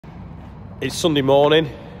It's Sunday morning.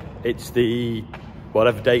 It's the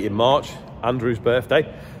whatever date in March, Andrew's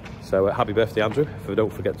birthday. So happy birthday, Andrew.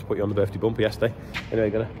 Don't forget to put you on the birthday bumper yesterday. Anyway,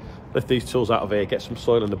 gonna lift these tools out of here, get some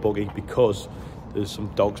soil in the buggy because there's some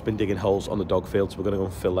dogs been digging holes on the dog field, so we're gonna go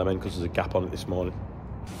and fill them in because there's a gap on it this morning.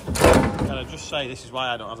 Can I just say, this is why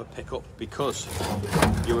I don't have a pickup, because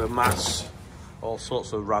you amass all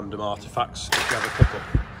sorts of random artifacts if you have a pickup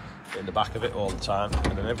in the back of it all the time,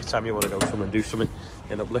 and then every time you want to go somewhere and do something,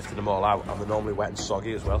 you end up lifting them all out, and they're normally wet and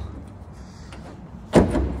soggy as well.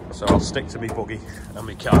 So I'll stick to me buggy and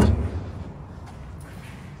me car.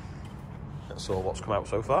 That's all what's come out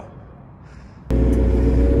so far.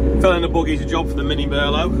 Filling the buggy is a job for the Mini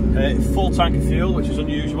Merlot. Full tank of fuel, which is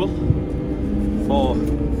unusual for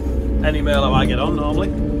any Merlot I get on normally.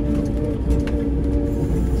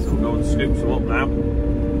 So we'll go and scoop some up now.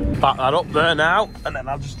 Back that up there now, and then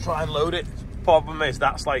I'll just try and load it. The problem is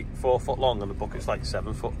that's like 4 foot long and the bucket's like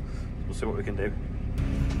 7 foot. We'll see what we can do.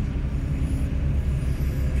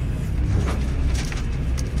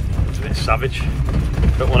 It's a bit savage.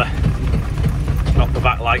 Don't want to knock the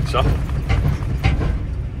back lights off.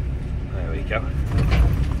 There we go.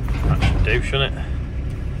 That should do, shouldn't it?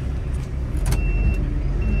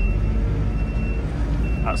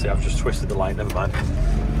 Actually, I've just twisted the light, never mind.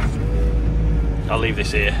 I'll leave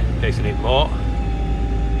this here in case I need more.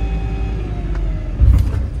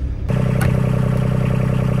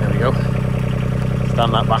 There we go.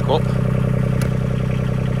 Stand that back up.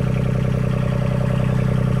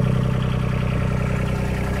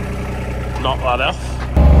 Knock that off.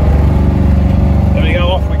 There we go,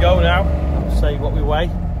 off we go now. Let's say what we weigh.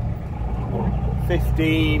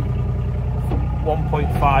 15,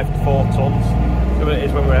 1.5 to 4 tons. See what it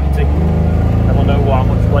is when we're empty. Then we'll know how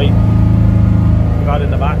much weight we've had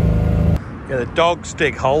in the back. Yeah, the dogs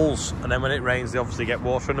dig holes, and then when it rains they obviously get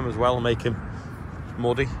water in them as well and make them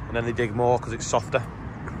muddy, and then they dig more because it's softer.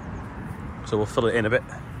 So we'll fill it in a bit.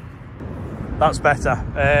 That's better.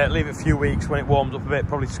 Leave it a few weeks. When it warms up a bit,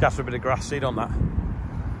 probably scatter a bit of grass seed on that.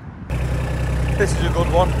 This is a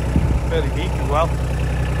good one, fairly deep as well.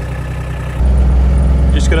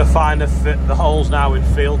 Just going to find the holes now in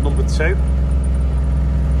field number 2.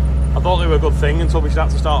 I thought they were a good thing until we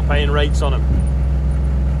had to start paying rates on them.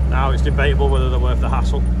 Now it's debatable whether they're worth the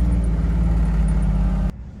hassle.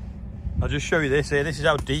 I'll just show you this here. This is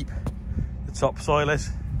how deep the topsoil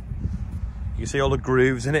is. You can see all the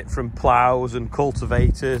grooves in it from ploughs and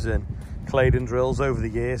cultivators and Claydon drills over the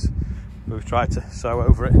years. We've tried to sow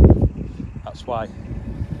over it. That's why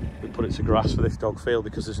we put it to grass for this dog field,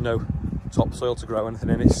 because there's no topsoil to grow anything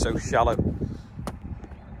in. It's so shallow.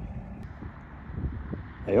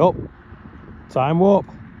 Hey up, time warp.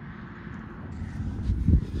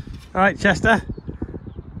 All right, Chester.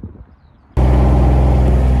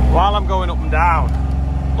 While I'm going up and down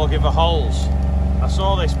looking for holes, I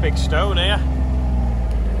saw this big stone here.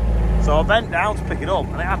 So I bent down to pick it up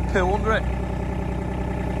and it had poo under it.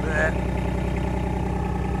 There.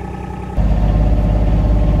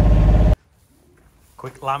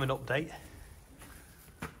 Quick lambing update.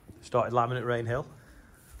 Started lambing at Rainhill.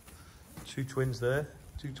 2 twins there.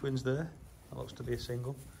 2 twins there. That looks to be a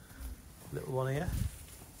single. Little one here.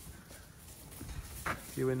 A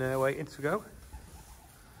few in there waiting to go.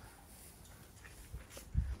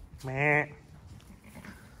 Meh.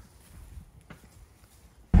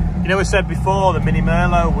 You know, we said before the Mini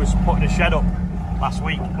Merlot was putting a shed up last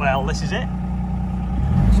week. Well, this is it.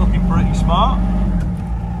 It's looking pretty smart.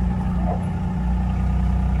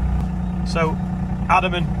 So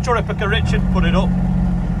Adam and Churipica Richard put it up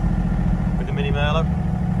with the Mini Merlot.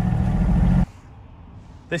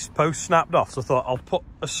 This post snapped off, so I thought I'll put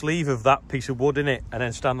a sleeve of that piece of wood in it and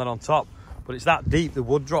then stand that on top. But it's that deep, the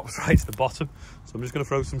wood drops right to the bottom. So I'm just going to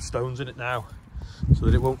throw some stones in it now so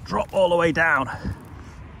that it won't drop all the way down.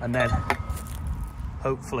 And then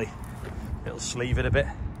hopefully it'll sleeve it a bit.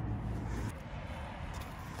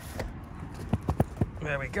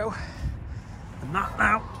 There we go. And that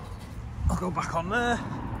now, I'll go back on there.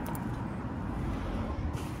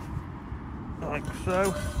 Like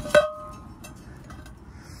so.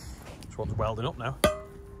 This one's welding up now.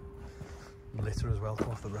 Litter as well, come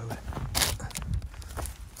off the road.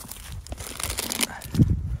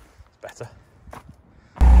 It's better.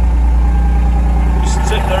 Just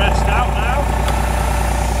tip the rest out now.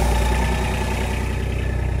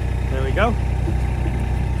 There we go.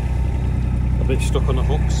 A bit stuck on the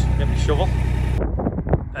hooks. Get my shovel.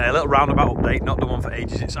 A little roundabout update, not done one for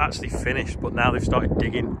ages. It's actually finished, but now they've started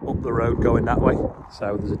digging up the road going that way.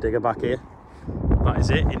 So there's a digger back here. That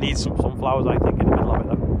is it. It needs some sunflowers, I think, in the middle of it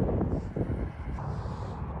though.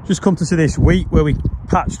 Just come to see this wheat where we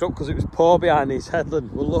patched up because it was poor behind this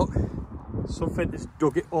headland. Well, look, Something that's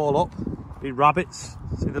dug it all up. Been rabbits.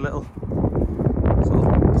 See the little sort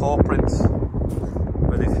of paw prints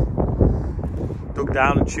where they've dug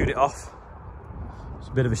down and chewed it off. It's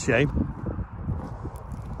a bit of a shame.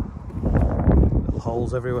 Little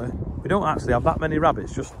holes everywhere. We don't actually have that many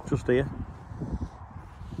rabbits just here.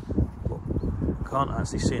 But I can't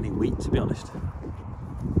actually see any wheat, to be honest.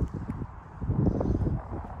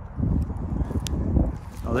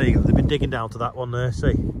 Oh, there you go. They've been digging down to that one there,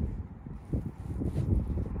 see?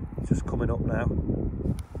 Just coming up now.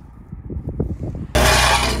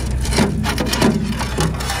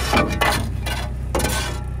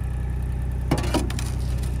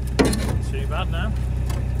 Too bad now.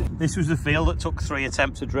 This was the field that took 3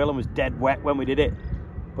 attempts to drill and was dead wet when we did it.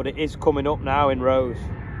 But it is coming up now in rows.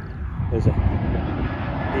 There's a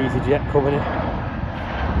EasyJet coming in.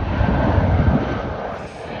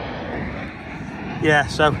 Yeah,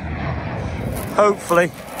 so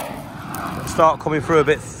hopefully it'll start coming through a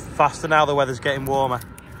bit faster now the weather's getting warmer.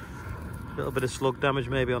 A little bit of slug damage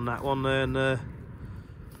maybe on that one there, and a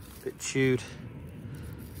bit chewed.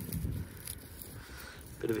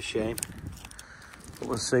 Bit of a shame. But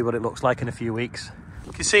we'll see what it looks like in a few weeks.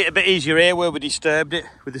 You can see it a bit easier here where we disturbed it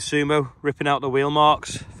with the Sumo, ripping out the wheel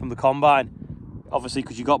marks from the combine. Obviously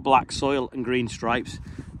because you've got black soil and green stripes,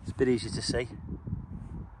 it's a bit easier to see.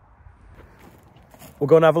 We'll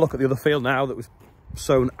go and have a look at the other field now that was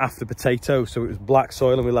sown after potato. So it was black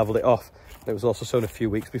soil and we levelled it off. It was also sown a few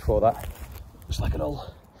weeks before that. Looks like an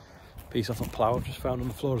old piece off a plough I've just found on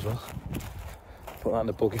the floor as well. Put that in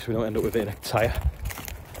the buggy so we don't end up with it in a tyre.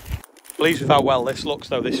 Pleased with how well this looks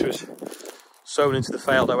though. This was sown into the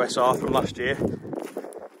failed OSR from last year.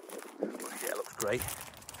 Yeah, it looks great.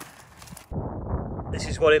 This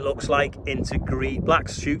is what it looks like into green, black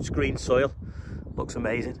shoots, green soil. Looks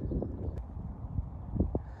amazing.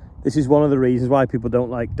 This is one of the reasons why people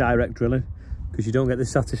don't like direct drilling, because you don't get the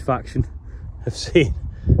satisfaction of seeing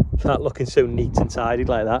that looking so neat and tidy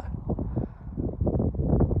like that.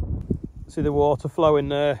 See the water flowing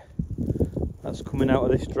there? That's coming out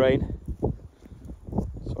of this drain.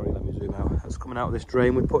 Sorry, let me zoom out. That's coming out of this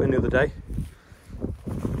drain we put in the other day,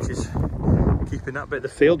 which is keeping that bit of the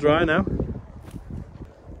field dry now.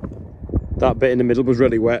 That bit in the middle was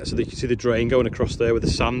really wet, so you can see the drain going across there where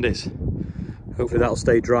the sand is. Hopefully that'll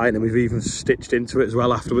stay dry, and then we've even stitched into it as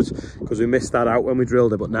well afterwards, because we missed that out when we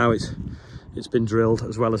drilled it, but now it's been drilled,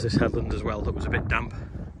 as well as this headland as well that was a bit damp.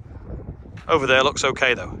 Over there looks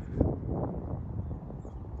okay though.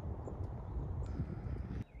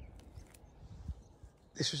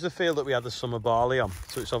 This was the field that we had the summer barley on,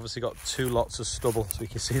 so it's obviously got 2 lots of stubble, so you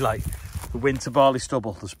can see like the winter barley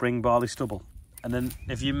stubble, the spring barley stubble, and then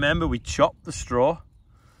if you remember we chopped the straw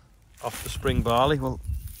off the spring barley. Well,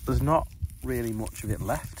 there's not really much of it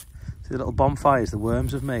left. See the little bonfires the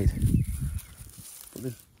worms have made, but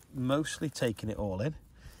they've mostly taken it all in.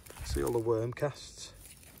 See all the worm casts.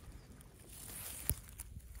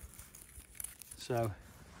 So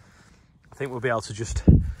I think we'll be able to just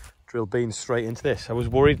drill beans straight into this. I was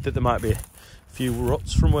worried that there might be a few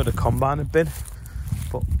ruts from where the combine had been,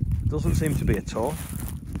 but it doesn't seem to be at all.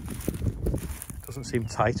 It doesn't seem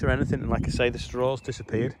tight or anything, and like I say, the straw's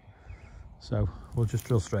disappeared. So we'll just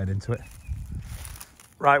drill straight into it.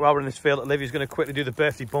 Right, while we're in this field, Olivia's going to quickly do the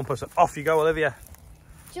birthday bumper, so off you go, Olivia.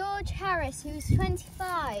 George Harris, who is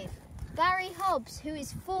 25. Gary Hobbs, who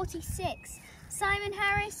is 46. Simon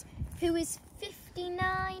Harris, who is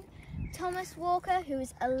 59. Thomas Walker, who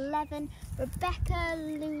is 11. Rebecca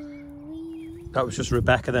Louise. That was just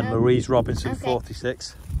Rebecca then. Louise Robinson, okay.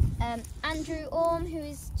 46. Andrew Orme, who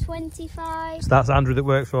is 25. So that's Andrew that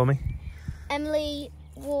works for me. Emily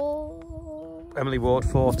Ward,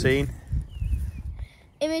 14.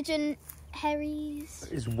 Imogen Harries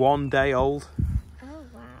is 1 day old. Oh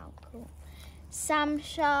wow, cool. Sam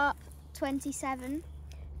Sharp, 27.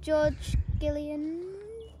 George Gillian,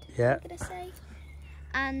 yeah. I'm gonna say.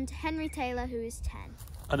 And Henry Taylor, who is 10.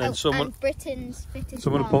 And then and Britain's fittest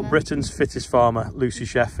someone farmer. put Britain's fittest farmer, Lucy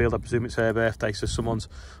Sheffield. I presume it's her birthday, so someone's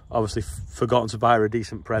obviously forgotten to buy her a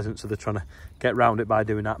decent present, so they're trying to get round it by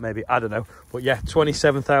doing that, maybe. I don't know. But yeah,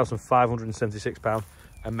 £27,576.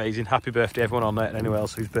 Amazing. Happy birthday everyone on there and anyone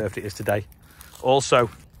else whose birthday it is today.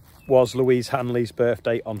 Also was Louise Hanley's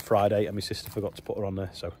birthday on Friday, and my sister forgot to put her on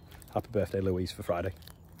there, so happy birthday Louise for Friday.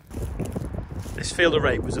 This field of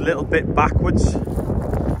rape was a little bit backwards,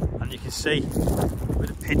 and you can see where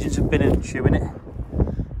the pigeons have been in chewing it,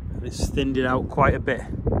 and it's thinned it out quite a bit.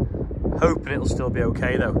 Hoping it'll still be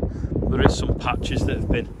okay though. There is some patches that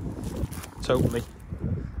have been totally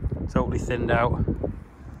thinned out. You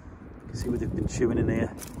can see where they've been chewing in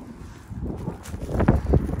here.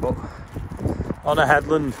 But on a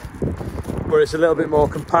headland where it's a little bit more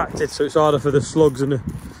compacted, so it's harder for the slugs and the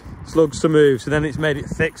slugs to move. So then it's made it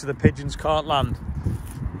thick so the pigeons can't land.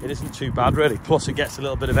 It isn't too bad really, plus it gets a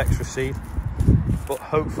little bit of extra seed, but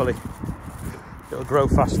hopefully it'll grow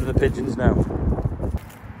faster than the pigeons now.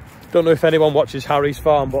 Don't know if anyone watches Harry's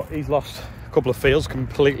farm, but he's lost a couple of fields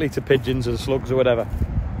completely to pigeons and slugs or whatever,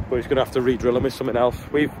 but he's gonna have to re-drill them with something else.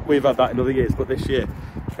 We've had that in other years, but this year,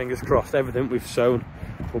 fingers crossed, everything we've sown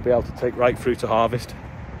we'll be able to take right through to harvest.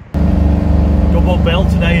 Double bill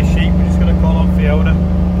today is sheep. We're just going to call on Fiona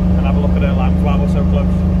and have a look at her lambs while we're so close.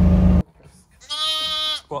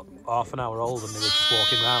 What, half an hour old and they were just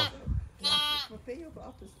walking round?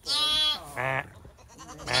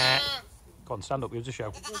 Go on, stand up, give us a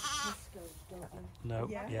show. No,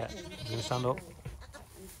 yeah, you're going to stand up.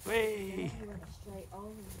 Whee!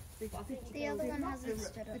 The other one hasn't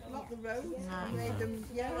stood up yet. The road and made them,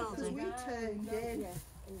 because we turned in.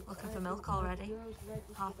 Looking for milk already.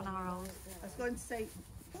 Half an hour old. I was going to say.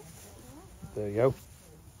 There you go.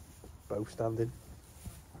 Both standing.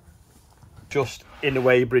 Just in the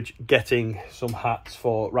weighbridge getting some hats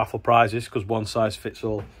for raffle prizes because one size fits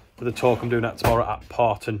all. For the talk I'm doing that tomorrow at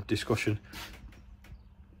Parton Discussion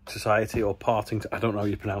Society, or Parting, I don't know how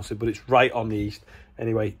you pronounce it, but it's right on the east.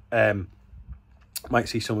 Anyway, might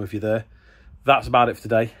see some of you there. That's about it for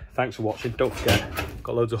today. Thanks for watching. Don't forget,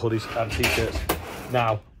 got loads of hoodies and t-shirts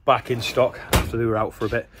now back in stock after they were out for a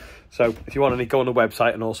bit. So if you want any, go on the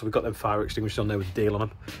website, and also we've got them fire extinguishers on there with a deal on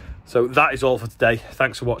them. So that is all for today.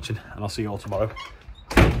 Thanks for watching, and I'll see you all tomorrow.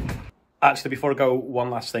 Actually, before I go,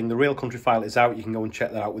 one last thing. The Real Country File is out. You can go and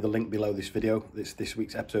check that out with a link below this video. It's this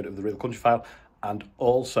week's episode of The Real Country File. And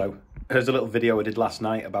also, here's a little video I did last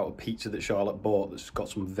night about a pizza that Charlotte bought that's got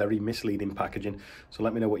some very misleading packaging. So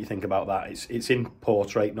let me know what you think about that. It's in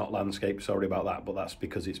portrait, not landscape. Sorry about that, but that's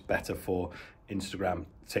because it's better for Instagram,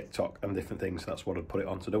 TikTok, and different things. That's what I'd put it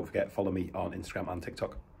on. So don't forget, follow me on Instagram and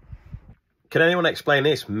TikTok. Can anyone explain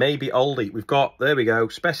this? Maybe Aldi. We've got, there we go,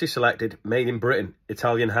 specially selected, made in Britain,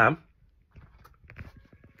 Italian ham.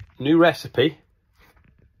 New recipe,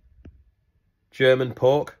 German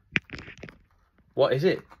pork. What is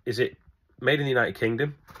it? Is it made in the United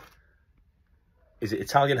Kingdom? Is it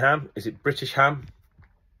Italian ham? Is it British ham?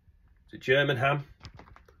 Is it German ham?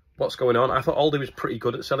 What's going on? I thought Aldi was pretty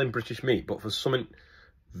good at selling British meat, but for something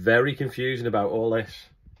very confusing about all this.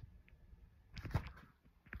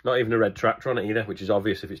 Not even a red tractor on it either, which is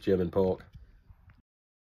obvious if it's German pork.